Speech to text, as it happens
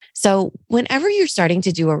So whenever you're starting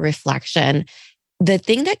to do a reflection, the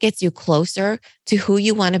thing that gets you closer to who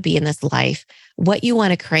you want to be in this life, what you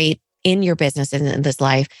want to create in your business and in this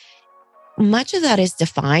life, much of that is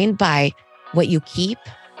defined by what you keep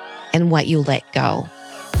and what you let go.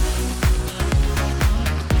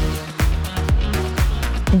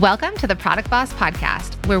 Welcome to the Product Boss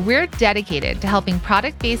Podcast, where we're dedicated to helping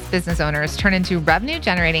product-based business owners turn into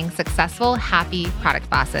revenue-generating, successful, happy product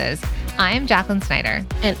bosses. I'm Jacqueline Snyder.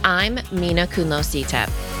 And I'm Mina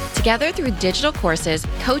Kunlo-Sitep. Together through digital courses,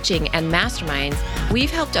 coaching, and masterminds,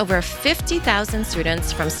 we've helped over 50,000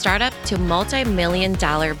 students from startup to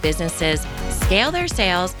multi-million-dollar businesses scale their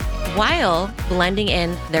sales while blending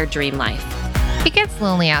in their dream life. It gets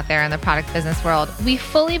lonely out there in the product business world. We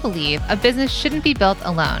fully believe a business shouldn't be built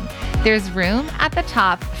alone. There's room at the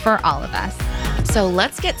top for all of us. So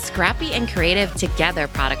let's get scrappy and creative together,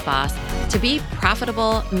 Product Boss, to be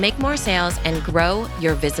profitable, make more sales, and grow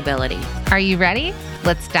your visibility. Are you ready?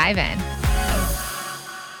 Let's dive in.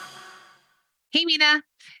 Hey, Mina,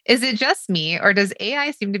 is it just me or does AI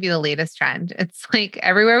seem to be the latest trend? It's like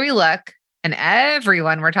everywhere we look, and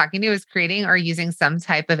everyone we're talking to is creating or using some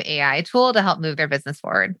type of AI tool to help move their business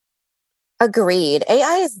forward. Agreed.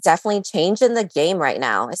 AI is definitely changing the game right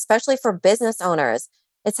now, especially for business owners.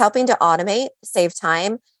 It's helping to automate, save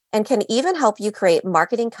time, and can even help you create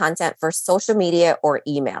marketing content for social media or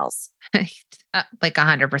emails. Like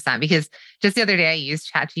 100%. Because just the other day I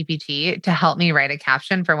used ChatGPT to help me write a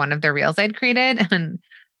caption for one of the reels I'd created. And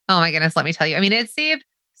oh my goodness, let me tell you, it saved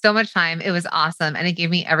so much time. It was awesome. And it gave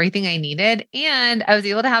me everything I needed. And I was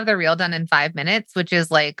able to have the reel done in 5 minutes, which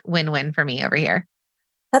is like win-win for me over here.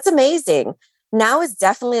 That's amazing. Now is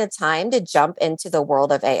definitely a time to jump into the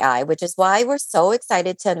world of AI, which is why we're so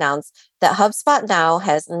excited to announce that HubSpot now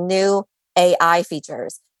has new AI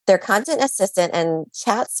features. Their Content Assistant and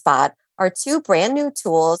ChatSpot are two brand new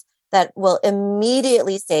tools that will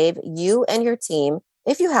immediately save you and your team,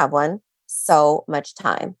 if you have one, so much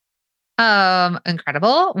time.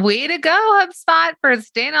 Incredible. Way to go, HubSpot, for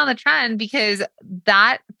staying on the trend, because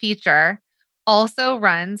that feature also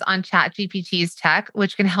runs on ChatGPT's tech,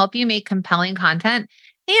 which can help you make compelling content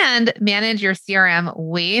and manage your CRM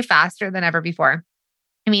way faster than ever before.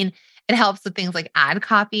 It helps with things like ad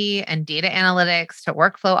copy and data analytics to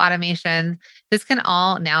workflow automations. This can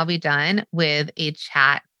all now be done with a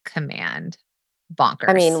chat command.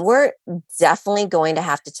 Bonkers. We're definitely going to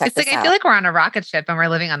have to check this out. I feel like we're on a rocket ship and we're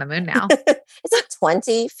living on the moon now. Is it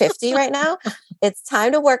 2050 right now? It's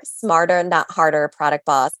time to work smarter, not harder, Product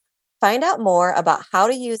Boss. Find out more about how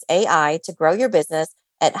to use AI to grow your business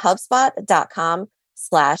at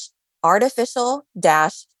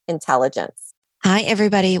HubSpot.com/artificial-intelligence. Hi,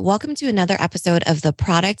 everybody. Welcome to another episode of the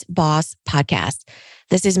Product Boss Podcast.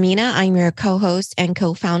 This is Mina. I'm your co-host and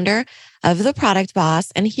co-founder of the Product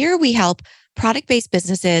Boss. And here we help product-based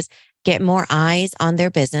businesses get more eyes on their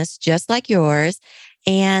business, just like yours.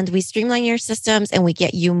 And we streamline your systems and we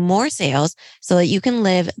get you more sales so that you can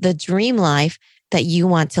live the dream life that you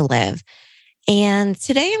want to live. And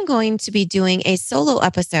today I'm going to be doing a solo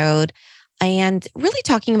episode and really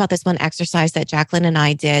talking about this one exercise that Jacqueline and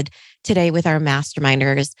I did today with our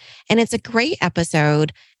masterminders. And it's a great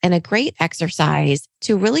episode and a great exercise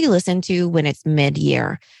to really listen to when it's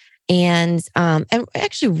mid-year. And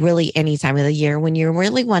actually really any time of the year when you're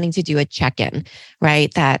really wanting to do a check-in,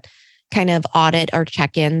 right? That kind of audit or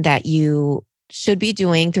check-in that you should be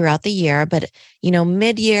doing throughout the year. But,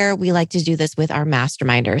 mid-year, we like to do this with our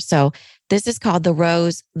masterminders. So this is called the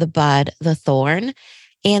Rose, the Bud, the Thorn.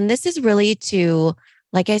 And this is really to,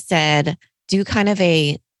 like I said, do kind of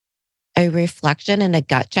a reflection and a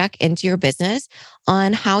gut check into your business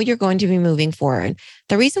on how you're going to be moving forward.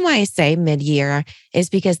 The reason why I say mid-year is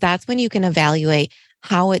because that's when you can evaluate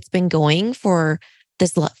how it's been going for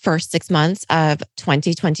this first 6 months of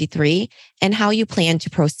 2023 and how you plan to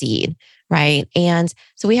proceed, right? And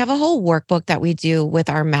so we have a whole workbook that we do with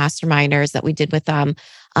our masterminders that we did with them.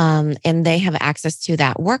 And they have access to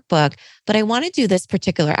that workbook. But I want to do this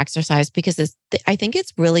particular exercise because I think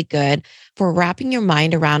it's really good for wrapping your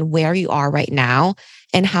mind around where you are right now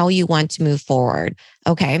and how you want to move forward.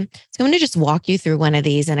 Okay. So I'm going to just walk you through one of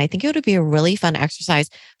these. And I think it would be a really fun exercise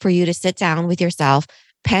for you to sit down with yourself,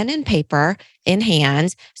 pen and paper in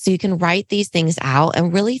hand, so you can write these things out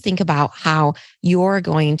and really think about how you're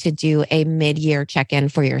going to do a mid-year check-in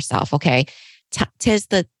for yourself. Okay. Tis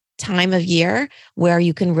the time of year where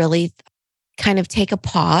you can really kind of take a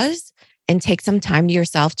pause and take some time to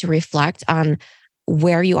yourself to reflect on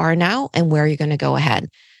where you are now and where you're going to go ahead.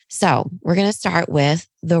 So we're going to start with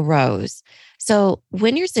the rose. So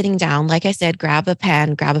when you're sitting down, like I said, grab a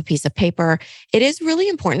pen, grab a piece of paper. It is really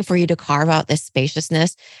important for you to carve out this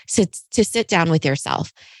spaciousness to sit down with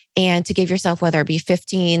yourself and to give yourself, whether it be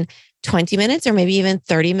 15, 20 minutes, or maybe even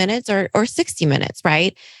 30 minutes or 60 minutes,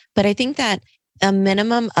 right? But I think that a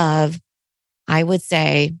minimum of, I would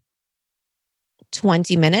say,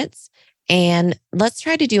 20 minutes. And let's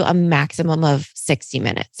try to do a maximum of 60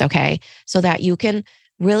 minutes. Okay. So that you can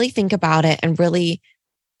really think about it and really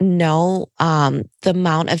know the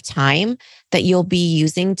amount of time that you'll be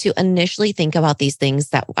using to initially think about these things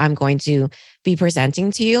that I'm going to be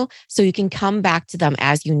presenting to you, so you can come back to them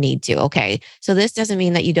as you need to. Okay. So this doesn't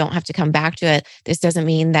mean that you don't have to come back to it. This doesn't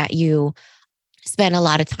mean that you spend a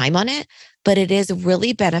lot of time on it, but it is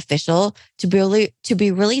really beneficial to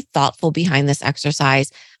be really thoughtful behind this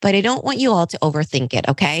exercise. But I don't want you all to overthink it,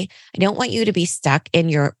 okay? I don't want you to be stuck in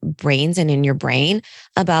your brains and in your brain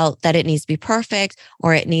about that it needs to be perfect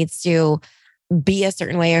or it needs to be a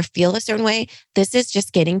certain way or feel a certain way. This is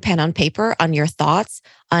just getting pen on paper on your thoughts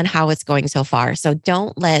on how it's going so far. So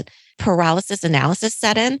don't let paralysis analysis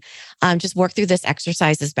set in. Just work through this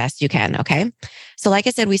exercise as best you can, okay? So like I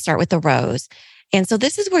said, we start with the rows. And so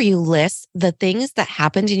this is where you list the things that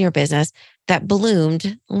happened in your business that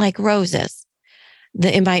bloomed like roses.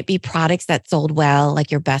 It might be products that sold well,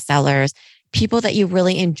 like your bestsellers, people that you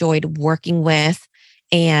really enjoyed working with,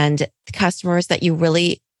 and customers that you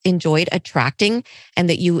really enjoyed attracting and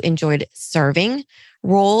that you enjoyed serving,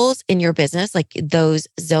 roles in your business, like those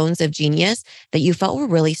zones of genius that you felt were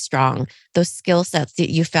really strong, those skill sets that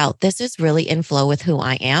you felt, this is really in flow with who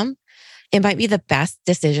I am. It might be the best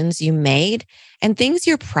decisions you made and things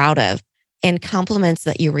you're proud of and compliments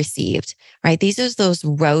that you received, right? These are those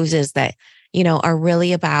roses that, are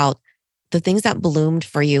really about the things that bloomed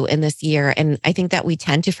for you in this year. And I think that we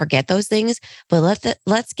tend to forget those things, but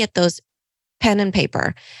let's get those pen and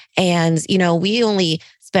paper. And, we only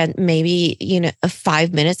spent maybe,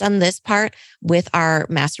 5 minutes on this part with our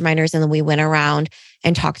masterminders, and then we went around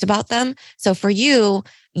and talked about them. So for you,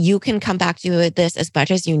 you can come back to this as much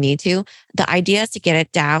as you need to. The idea is to get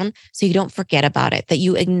it down so you don't forget about it, that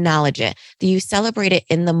you acknowledge it, that you celebrate it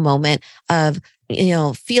in the moment of,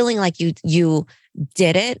 feeling like you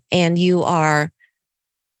did it, and you are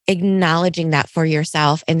acknowledging that for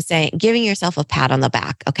yourself and giving yourself a pat on the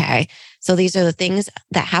back. Okay. So these are the things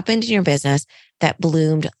that happened in your business that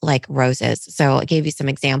bloomed like roses. So I gave you some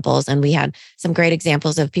examples, and we had some great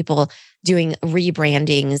examples of people doing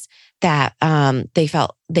rebrandings that they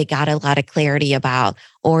felt they got a lot of clarity about,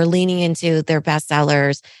 or leaning into their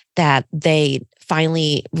bestsellers that they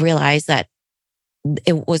finally realized that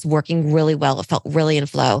it was working really well. It felt really in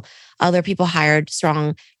flow. Other people hired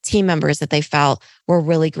strong team members that they felt were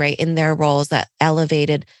really great in their roles, that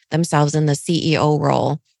elevated themselves in the CEO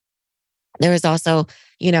role. There was also,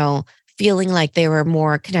 feeling like they were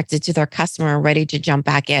more connected to their customer, ready to jump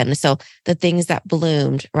back in. So the things that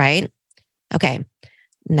bloomed, right? Okay.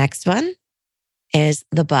 Next one is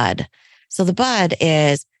the bud. So the bud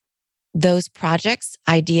is those projects,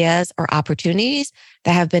 ideas, or opportunities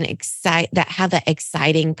that have that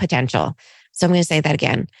exciting potential. So I'm going to say that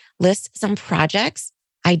again. List some projects,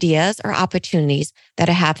 ideas, or opportunities that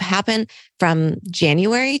have happened from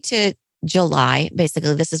January to July.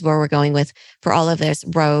 Basically, this is where we're going with for all of this,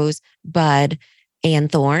 Rose, Bud,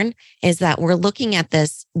 and Thorn, is that we're looking at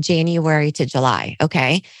this January to July.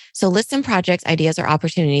 Okay. So list some projects, ideas, or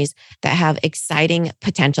opportunities that have exciting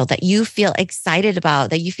potential, that you feel excited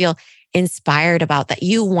about, that you feel inspired about, that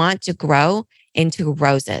you want to grow into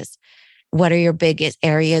roses. What are your biggest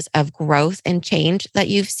areas of growth and change that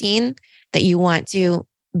you've seen that you want to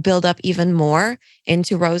build up even more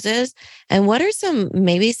into roses? And what are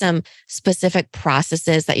maybe some specific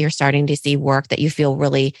processes that you're starting to see work that you feel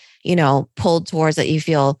really, pulled towards, that you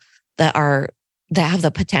feel that have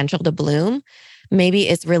the potential to bloom? Maybe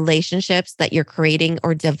it's relationships that you're creating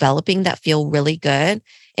or developing that feel really good.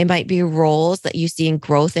 It might be roles that you see in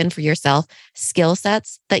growth in for yourself, skill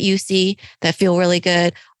sets that you see that feel really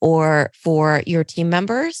good, or for your team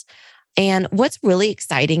members. And what's really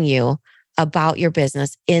exciting you about your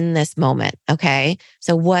business in this moment? Okay.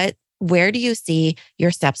 So where do you see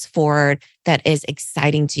your steps forward that is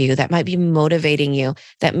exciting to you, that might be motivating you,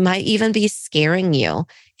 that might even be scaring you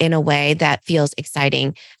in a way that feels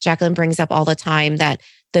exciting? Jacqueline brings up all the time that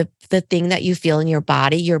the thing that you feel in your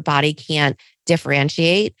body can't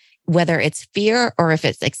differentiate whether it's fear or if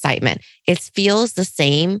it's excitement. It feels the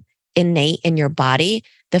same innate in your body,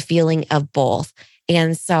 the feeling of both.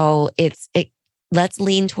 And so let's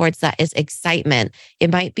lean towards that as excitement.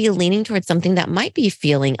 It might be leaning towards something that might be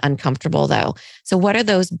feeling uncomfortable though. So what are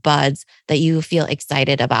those buds that you feel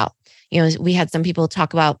excited about? We had some people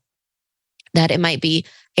talk about that it might be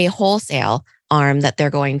a wholesale arm that they're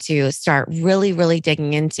going to start really, really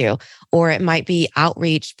digging into, or it might be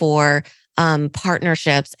outreach for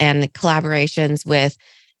partnerships and collaborations with,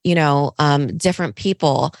 different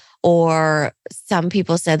people. Or some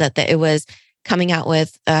people said that it was coming out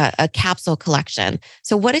with a capsule collection.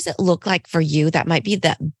 So what does it look like for you? That might be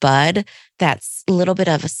that bud, that's a little bit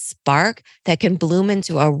of a spark that can bloom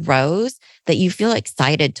into a rose that you feel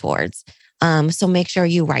excited towards. So make sure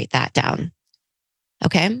you write that down.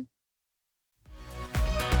 Okay.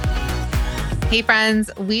 Hey friends,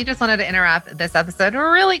 we just wanted to interrupt this episode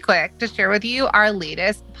really quick to share with you our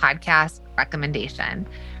latest podcast recommendation.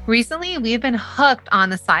 Recently, we've been hooked on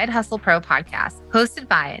the Side Hustle Pro podcast, hosted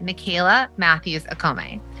by Nicaila Matthews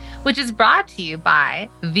Akome, which is brought to you by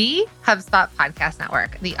the HubSpot Podcast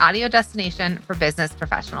Network, the audio destination for business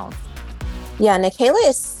professionals. Yeah, Nicaila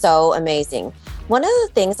is so amazing. One of the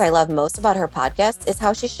things I love most about her podcast is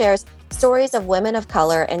how she shares stories of women of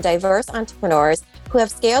color and diverse entrepreneurs who have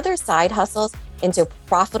scaled their side hustles into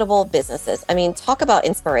profitable businesses. I mean, talk about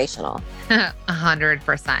inspirational.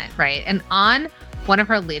 100%, right? And on one of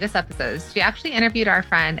her latest episodes, she actually interviewed our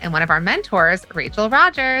friend and one of our mentors, Rachel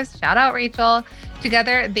Rogers. Shout out, Rachel.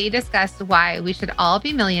 Together, they discussed why we should all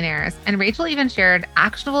be millionaires. And Rachel even shared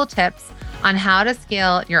actionable tips on how to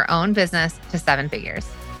scale your own business to 7 figures.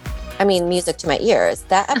 I mean, music to my ears.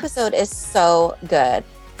 That episode is so good.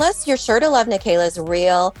 Plus, you're sure to love Nicaila's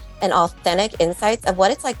real and authentic insights of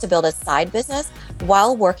what it's like to build a side business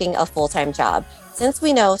while working a full-time job, since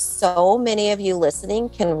we know so many of you listening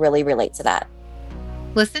can really relate to that.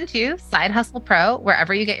 Listen to Side Hustle Pro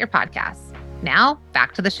wherever you get your podcasts. Now,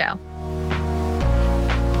 back to the show.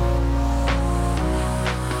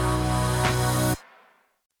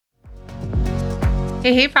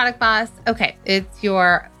 Hey, Product Boss. Okay, it's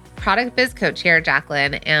your Product Biz Coach here,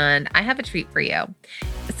 Jacqueline, and I have a treat for you.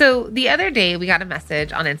 So the other day, we got a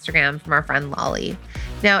message on Instagram from our friend Lolly.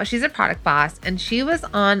 Now, she's a product boss, and she was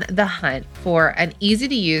on the hunt for an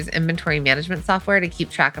easy-to-use inventory management software to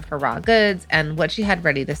keep track of her raw goods and what she had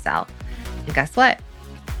ready to sell. And guess what?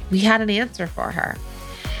 We had an answer for her.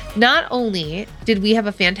 Not only did we have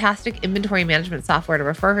a fantastic inventory management software to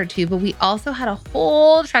refer her to, but we also had a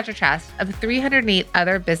whole treasure chest of 308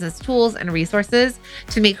 other business tools and resources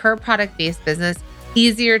to make her product-based business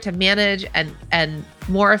easier to manage and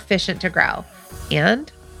more efficient to grow.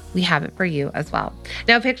 And we have it for you as well.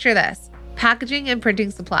 Now picture this: packaging and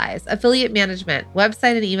printing supplies, affiliate management,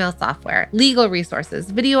 website and email software, legal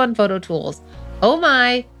resources, video and photo tools. Oh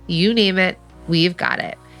my, you name it, we've got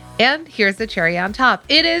it. And here's the cherry on top.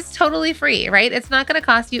 It is totally free, right? It's not going to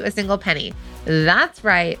cost you a single penny. That's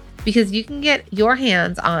right, because you can get your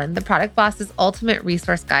hands on the Product Boss's Ultimate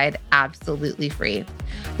Resource Guide absolutely free.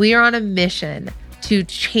 We are on a mission to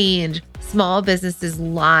change small businesses'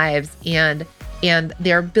 lives and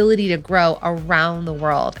their ability to grow around the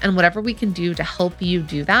world. And whatever we can do to help you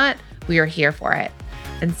do that, we are here for it.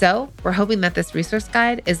 And so we're hoping that this resource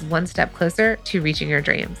guide is one step closer to reaching your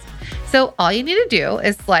dreams. So all you need to do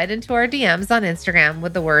is slide into our DMs on Instagram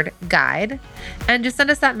with the word guide and just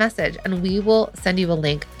send us that message, and we will send you a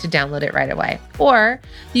link to download it right away. Or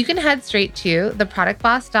you can head straight to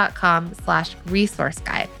theproductboss.com/resource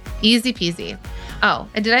guide. Easy peasy. Oh,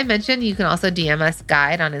 and did I mention you can also DM us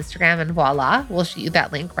guide on Instagram, and voila, we'll shoot you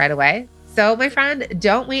that link right away. So my friend,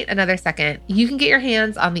 don't wait another second. You can get your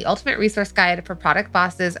hands on the Ultimate Resource Guide for Product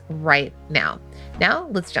Bosses right now. Now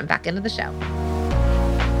let's jump back into the show.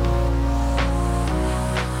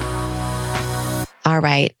 All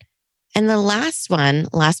right. And the last one,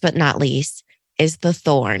 last but not least, is the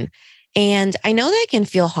Thorn. And I know that it can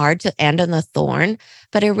feel hard to end on the Thorn,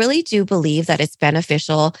 but I really do believe that it's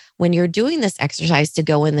beneficial when you're doing this exercise to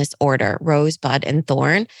go in this order: rose, bud, and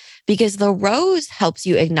thorn, because the rose helps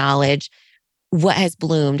you acknowledge what has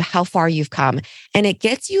bloomed, how far you've come. And it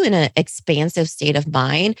gets you in an expansive state of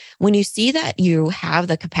mind when you see that you have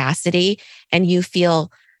the capacity and you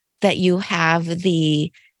feel that you have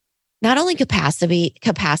the, not only capacity,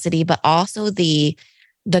 but also the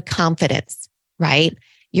confidence, right?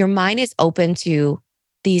 Your mind is open to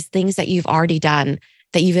these things that you've already done,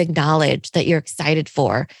 that you've acknowledged, that you're excited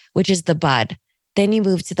for, which is the bud. Then you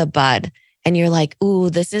move to the bud and you're like, ooh,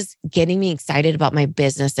 this is getting me excited about my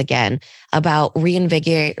business again, about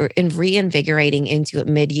reinvigorating into it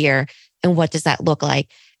mid-year. And what does that look like?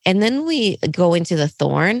 And then we go into the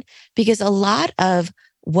thorn, because a lot of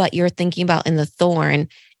what you're thinking about in the thorn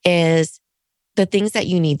is the things that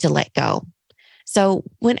you need to let go. So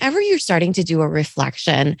whenever you're starting to do a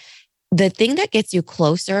reflection, the thing that gets you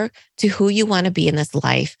closer to who you want to be in this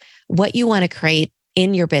life, what you want to create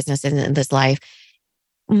in your business and in this life,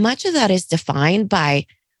 much of that is defined by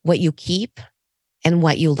what you keep, and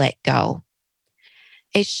what you let go.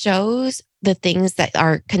 It shows the things that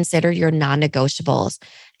are considered your non-negotiables.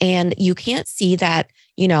 And you can't see that,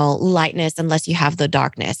 lightness unless you have the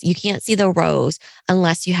darkness. You can't see the rose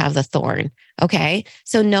unless you have the thorn. Okay.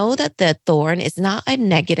 So know that the thorn is not a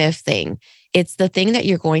negative thing. It's the thing that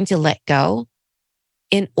you're going to let go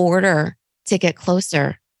in order to get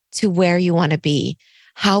closer to where you want to be,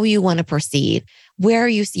 how you want to proceed, where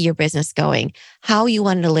you see your business going, how you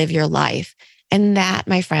want to live your life. And that,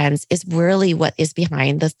 my friends, is really what is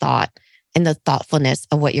behind the thought and the thoughtfulness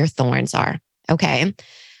of what your thorns are. Okay.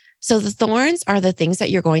 So the thorns are the things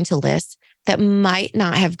that you're going to list that might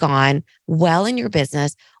not have gone well in your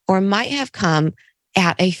business or might have come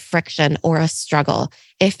at a friction or a struggle.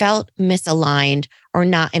 It felt misaligned or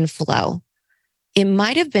not in flow. It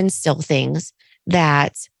might have been still things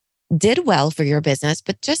that did well for your business,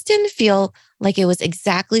 but just didn't feel like it was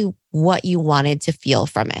exactly what you wanted to feel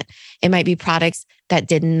from it. It might be products that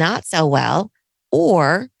did not sell well,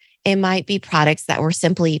 or it might be products that were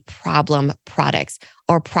simply problem products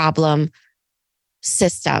or problem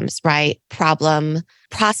systems, right? Problem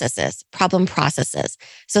processes.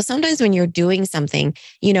 So sometimes when you're doing something,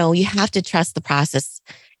 you have to trust the process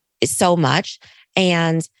so much.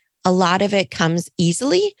 And a lot of it comes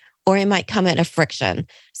easily, or it might come at a friction.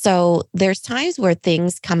 So there's times where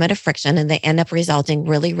things come at a friction and they end up resulting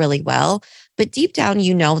really, really well. But deep down,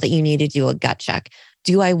 you know that you need to do a gut check.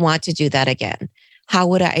 Do I want to do that again? How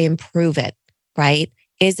would I improve it? Right?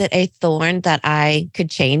 Is it a thorn that I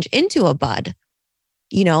could change into a bud?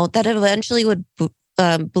 That eventually would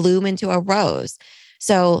bloom into a rose.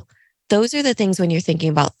 So those are the things when you're thinking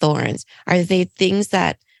about thorns. Are they things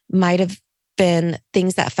that might have been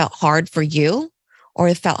things that felt hard for you, or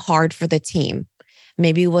it felt hard for the team?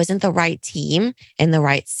 Maybe it wasn't the right team in the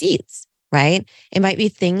right seats, right? It might be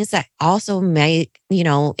things that also make,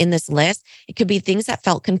 in this list, it could be things that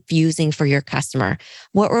felt confusing for your customer.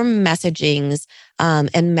 What were messagings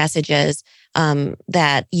and messages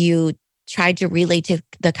that you tried to relay to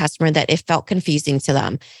the customer that it felt confusing to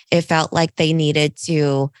them? It felt like they needed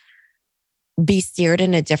to be steered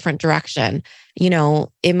in a different direction.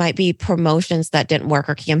 It might be promotions that didn't work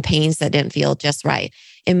or campaigns that didn't feel just right.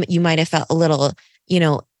 And you might have felt a little,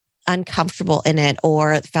 uncomfortable in it,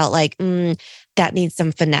 or it felt like that needs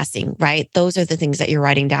some finessing, right? Those are the things that you're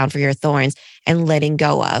writing down for your thorns and letting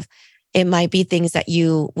go of. It might be things that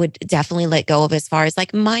you would definitely let go of as far as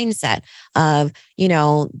like mindset of,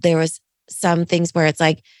 there was some things where it's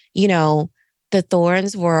like, the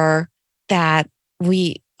thorns were that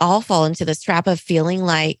we all fall into this trap of feeling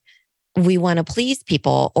like we want to please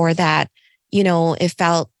people, or that, it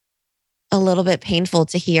felt a little bit painful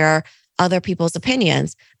to hear other people's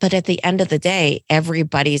opinions. But at the end of the day,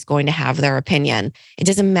 everybody's going to have their opinion. It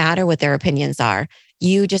doesn't matter what their opinions are.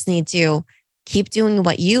 You just need to keep doing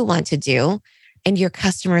what you want to do, and your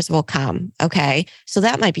customers will come. Okay. So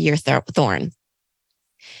that might be your thorn.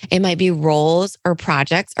 It might be roles or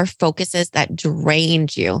projects or focuses that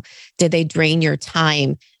drained you. Did they drain your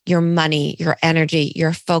time, your money, your energy,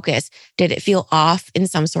 your focus? Did it feel off in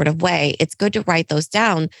some sort of way? It's good to write those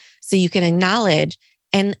down so you can acknowledge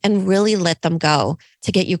and really let them go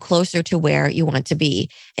to get you closer to where you want to be.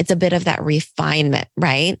 It's a bit of that refinement,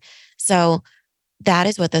 right? So that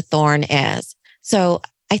is what the thorn is. So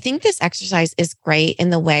I think this exercise is great in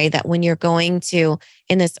the way that when you're going to,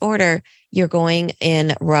 in this order, you're going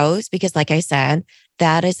in rows, because like I said,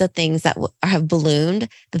 that is the things that have ballooned,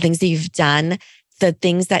 the things that you've done, the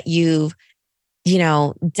things that you've,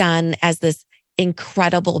 done as this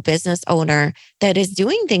incredible business owner that is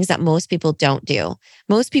doing things that most people don't do.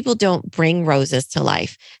 Most people don't bring roses to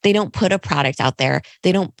life. They don't put a product out there.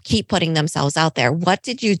 They don't keep putting themselves out there. What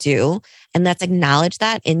did you do? And let's acknowledge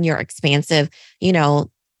that in your expansive,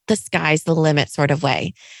 the sky's the limit sort of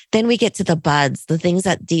way. Then we get to the buds, the things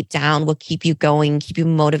that deep down will keep you going, keep you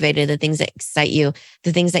motivated, the things that excite you,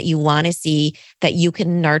 the things that you want to see, that you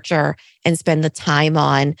can nurture and spend the time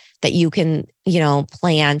on, that you can,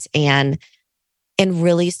 plant and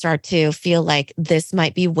really start to feel like this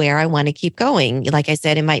might be where I want to keep going. Like I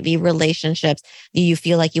said, it might be relationships. You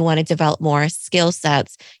feel like you want to develop more skill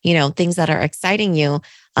sets, things that are exciting you,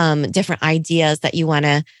 different ideas that you want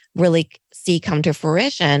to really see come to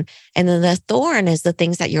fruition. And then the thorn is the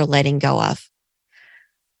things that you're letting go of.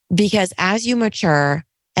 Because as you mature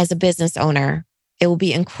as a business owner, it will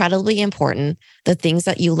be incredibly important, the things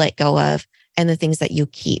that you let go of and the things that you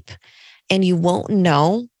keep. And you won't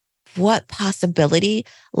know what possibility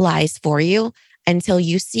lies for you until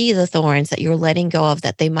you see the thorns that you're letting go of,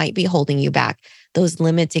 that they might be holding you back. Those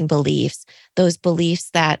limiting beliefs, those beliefs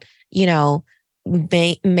that,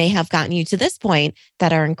 may have gotten you to this point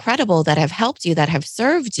that are incredible, that have helped you, that have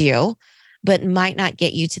served you, but might not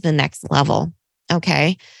get you to the next level.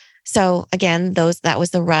 Okay. So again, that was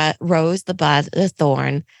the rose, the bud, the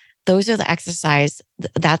thorn. Those are the exercise.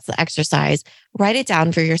 That's the exercise. Write it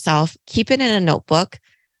down for yourself. Keep it in a notebook.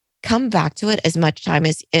 Come back to it as much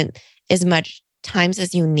times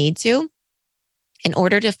as you need to in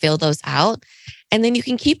order to fill those out. And then you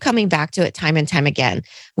can keep coming back to it time and time again,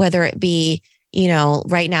 whether it be,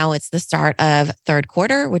 right now it's the start of third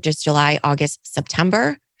quarter, which is July, August,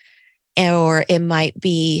 September, or it might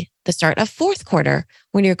be the start of fourth quarter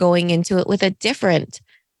when you're going into it with a different,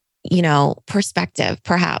 perspective,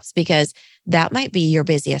 perhaps, because that might be your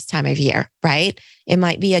busiest time of year, right? It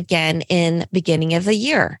might be again in beginning of the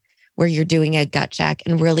year where you're doing a gut check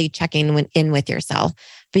and really checking in with yourself,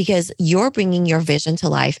 because you're bringing your vision to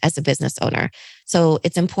life as a business owner. So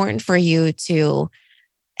it's important for you to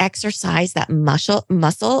exercise that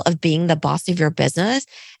muscle of being the boss of your business.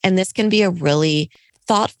 And this can be a really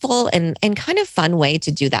thoughtful and kind of fun way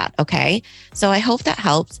to do that. Okay. So I hope that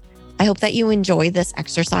helps. I hope that you enjoy this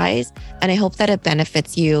exercise, and I hope that it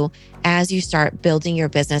benefits you as you start building your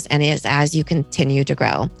business and as you continue to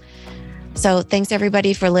grow. So thanks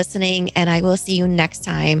everybody for listening, and I will see you next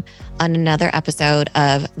time on another episode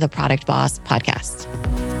of the Product Boss Podcast.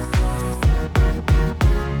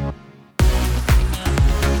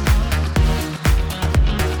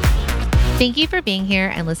 Thank you for being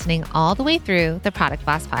here and listening all the way through the Product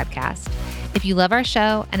Boss Podcast. If you love our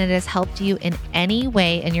show and it has helped you in any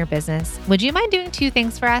way in your business, would you mind doing 2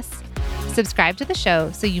 things for us? Subscribe to the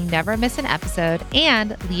show so you never miss an episode,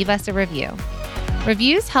 and leave us a review.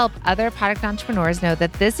 Reviews help other product entrepreneurs know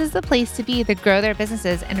that this is the place to be to grow their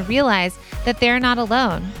businesses and realize that they're not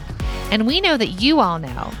alone. And we know that you all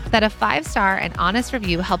know that a 5-star and honest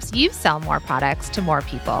review helps you sell more products to more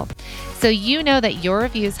people. So you know that your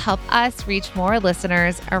reviews help us reach more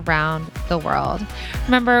listeners around the world.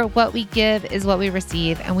 Remember, what we give is what we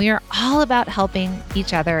receive, and we are all about helping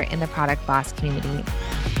each other in the Product Boss community.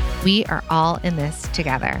 We are all in this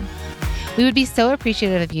together. We would be so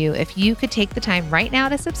appreciative of you if you could take the time right now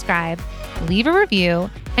to subscribe, leave a review,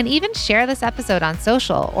 and even share this episode on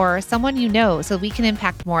social or someone you know so we can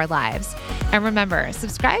impact more lives. And remember,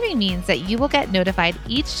 subscribing means that you will get notified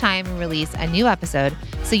each time we release a new episode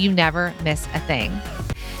so you never miss a thing.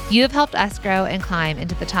 You have helped us grow and climb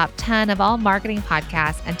into the top 10 of all marketing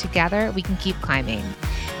podcasts, and together we can keep climbing.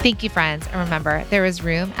 Thank you, friends. And remember, there is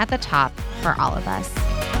room at the top for all of us.